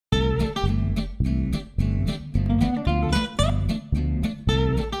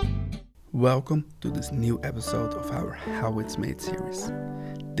Welcome to this new episode of our How It's Made series.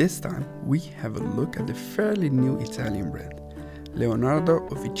 This time we have a look at the fairly new Italian brand, Leonardo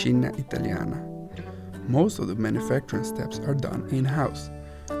Officina Italiana. Most of the manufacturing steps are done in-house,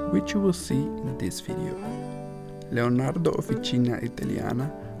 which you will see in this video. Leonardo Officina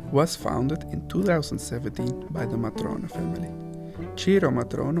Italiana was founded in 2017 by the Matrona family. Ciro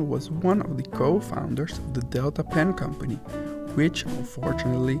Matrona was one of the co-founders of the Delta Pen company, which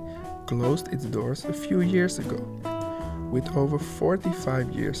unfortunately closed its doors a few years ago. With over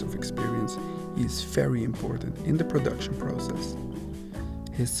 45 years of experience, he is very important in the production process.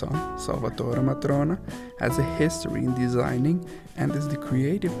 His son, Salvatore Matrona, has a history in designing and is the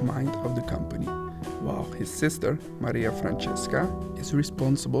creative mind of the company, while his sister, Maria Francesca, is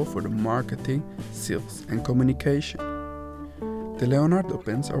responsible for the marketing, sales and communication. The Leonardo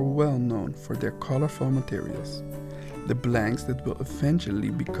pens are well known for their colorful materials. The blanks that will eventually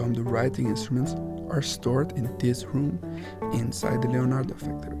become the writing instruments are stored in this room inside the Leonardo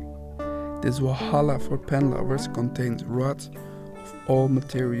factory. This Valhalla for pen lovers contains rods of all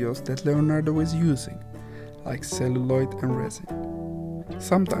materials that Leonardo is using, like celluloid and resin.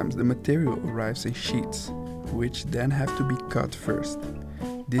 Sometimes the material arrives in sheets, which then have to be cut first.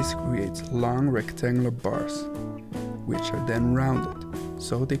 This creates long rectangular bars, which are then rounded,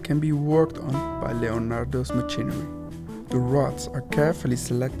 so they can be worked on by Leonardo's machinery. The rods are carefully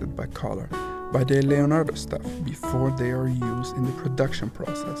selected by color by the Leonardo staff before they are used in the production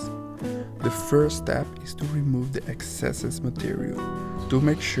process. The first step is to remove the excess material to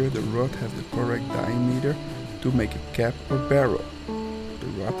make sure the rod has the correct diameter to make a cap or barrel.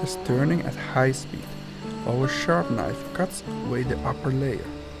 The rod is turning at high speed, while a sharp knife cuts away the upper layer.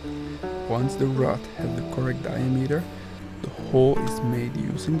 Once the rod has the correct diameter, the hole is made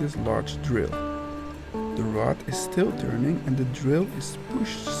using this large drill. The rod is still turning and the drill is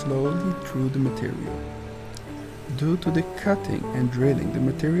pushed slowly through the material. Due to the cutting and drilling, the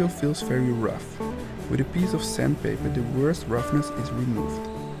material feels very rough. With a piece of sandpaper, the worst roughness is removed.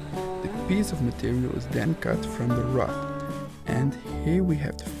 The piece of material is then cut from the rod. And here we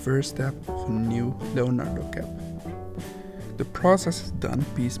have the first step of a new Leonardo cap. The process is done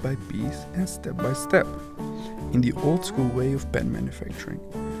piece by piece and step by step, in the old school way of pen manufacturing.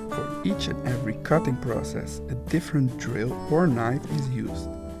 For each and every cutting process, a different drill or knife is used.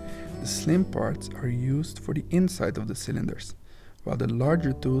 The slim parts are used for the inside of the cylinders, while the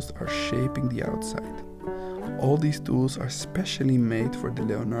larger tools are shaping the outside. All these tools are specially made for the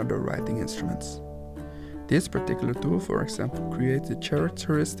Leonardo writing instruments. This particular tool, for example, creates a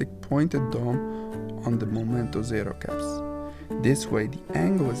characteristic pointed dome on the Momento Zero caps. This way the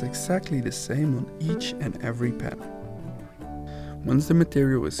angle is exactly the same on each and every pen. Once the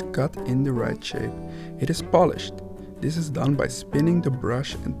material is cut in the right shape, it is polished. This is done by spinning the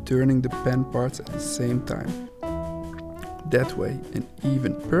brush and turning the pen parts at the same time. That way, an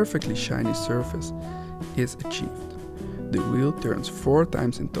even perfectly shiny surface is achieved. The wheel turns 4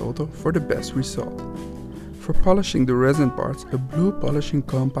 times in total for the best result. For polishing the resin parts, a blue polishing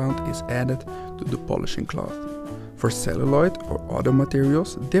compound is added to the polishing cloth. For celluloid or other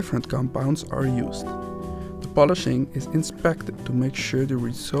materials, different compounds are used. The polishing is inspected to make sure the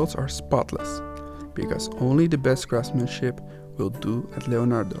results are spotless, because only the best craftsmanship will do at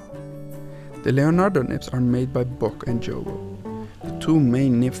Leonardo. The Leonardo nibs are made by Bock and Jogo, the 2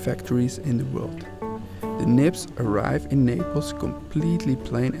 main nib factories in the world. The nibs arrive in Naples completely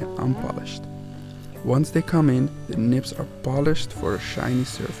plain and unpolished. Once they come in, the nibs are polished for a shiny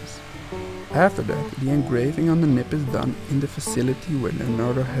surface. After that, the engraving on the nib is done in the facility where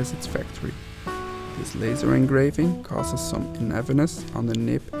Leonardo has its factory. This laser engraving causes some unevenness on the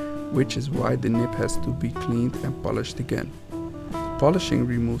nib, which is why the nib has to be cleaned and polished again. The polishing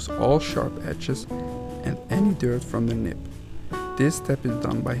removes all sharp edges and any dirt from the nib. This step is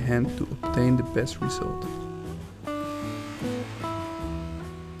done by hand to obtain the best result.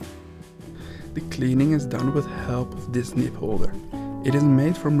 The cleaning is done with help of this nib holder. It is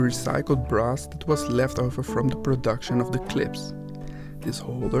made from recycled brass that was left over from the production of the clips. This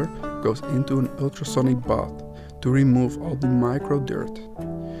holder goes into an ultrasonic bath to remove all the micro dirt.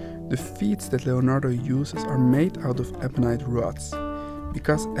 The feeds that Leonardo uses are made out of ebonite rods,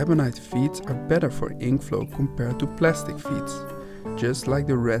 because ebonite feeds are better for ink flow compared to plastic feeds. Just like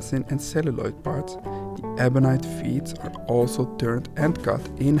the resin and celluloid parts, the ebonite feeds are also turned and cut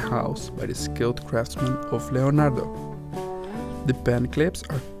in-house by the skilled craftsmen of Leonardo. The pen clips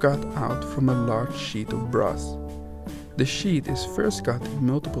are cut out from a large sheet of brass. The sheet is first cut in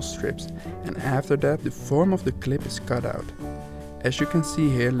multiple strips, and after that the form of the clip is cut out. As you can see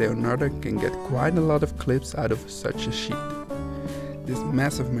here, Leonardo can get quite a lot of clips out of such a sheet. This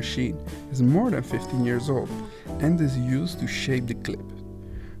massive machine is more than 15 years old and is used to shape the clip.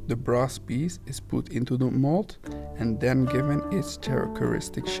 The brass piece is put into the mold and then given its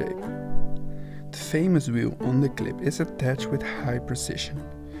characteristic shape. The famous wheel on the clip is attached with high precision.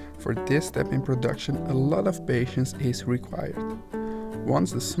 For this step in production, a lot of patience is required.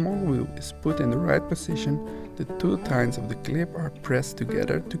 Once the small wheel is put in the right position, the two tines of the clip are pressed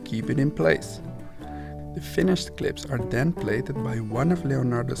together to keep it in place. The finished clips are then plated by one of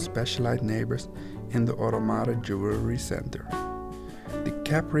Leonardo's specialized neighbors in the Oromare Jewelry Center. The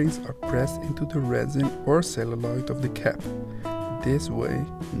cap rings are pressed into the resin or celluloid of the cap. This way,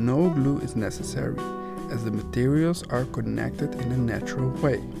 no glue is necessary, as the materials are connected in a natural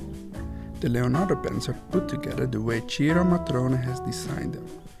way. The Leonardo pens are put together the way Ciro Matrone has designed them.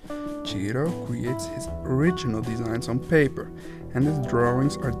 Ciro creates his original designs on paper, and his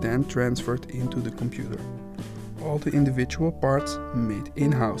drawings are then transferred into the computer. All the individual parts, made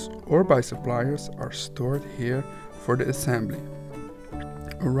in-house or by suppliers, are stored here for the assembly.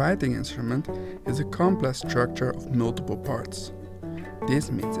 A writing instrument is a complex structure of multiple parts. This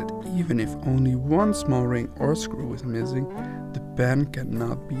means that even if only one small ring or screw is missing, the pen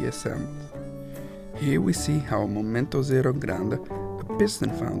cannot be assembled. Here we see how a Momento Zero Grande, a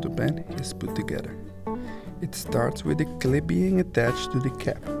piston fountain pen, is put together. It starts with the clip being attached to the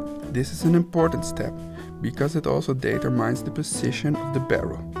cap. This is an important step because it also determines the position of the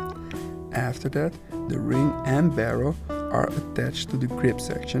barrel. After that, the ring and barrel are attached to the grip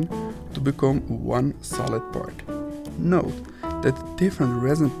section to become one solid part. Note that the different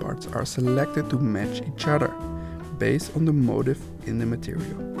resin parts are selected to match each other, based on the motif in the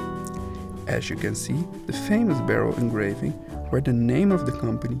material. As you can see, the famous barrel engraving, where the name of the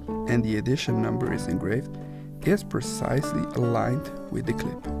company and the edition number is engraved, is precisely aligned with the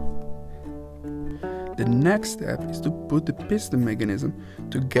clip. The next step is to put the piston mechanism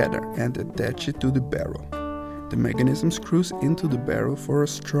together and attach it to the barrel. The mechanism screws into the barrel for a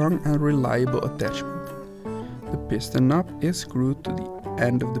strong and reliable attachment. The piston knob is screwed to the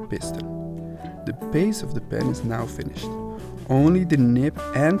end of the piston. The base of the pen is now finished. Only the nib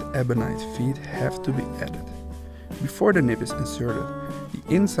and ebonite feet have to be added. Before the nib is inserted,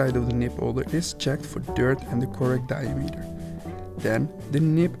 the inside of the nib holder is checked for dirt and the correct diameter. Then, the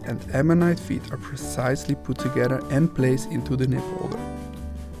nib and ebonite feet are precisely put together and placed into the nib holder.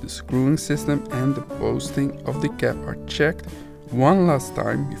 The screwing system and the posting of the cap are checked one last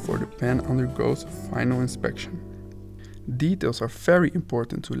time before the pen undergoes a final inspection. Details are very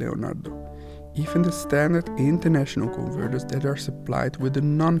important to Leonardo. Even the standard international converters that are supplied with the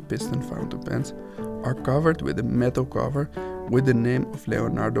non-piston fountain pens are covered with a metal cover with the name of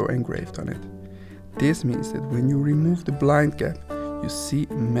Leonardo engraved on it. This means that when you remove the blind cap, you see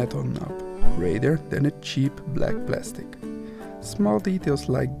a metal knob, rather than a cheap black plastic. Small details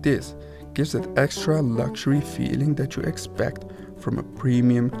like this gives that extra luxury feeling that you expect from a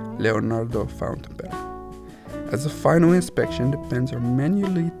premium Leonardo fountain pen. As a final inspection, the pens are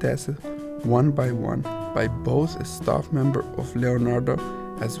manually tested one by one by both a staff member of Leonardo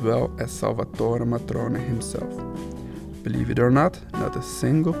as well as Salvatore Matrone himself. Believe it or not a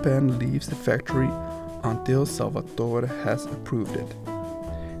single pen leaves the factory until Salvatore has approved it.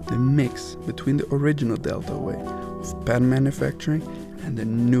 The mix between the original Delta way of pen manufacturing and the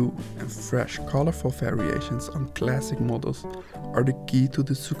new and fresh colorful variations on classic models are the key to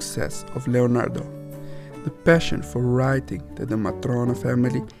the success of Leonardo. The passion for writing that the Matrone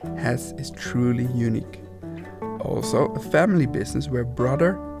family has is truly unique. Also, a family business where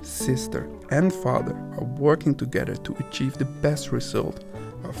brother, sister and father are working together to achieve the best result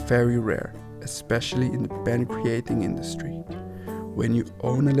are very rare, especially in the pen creating industry. When you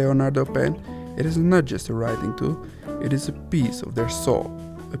own a Leonardo pen, it is not just a writing tool, it is a piece of their soul,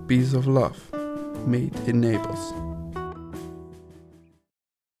 a piece of love, made in Naples.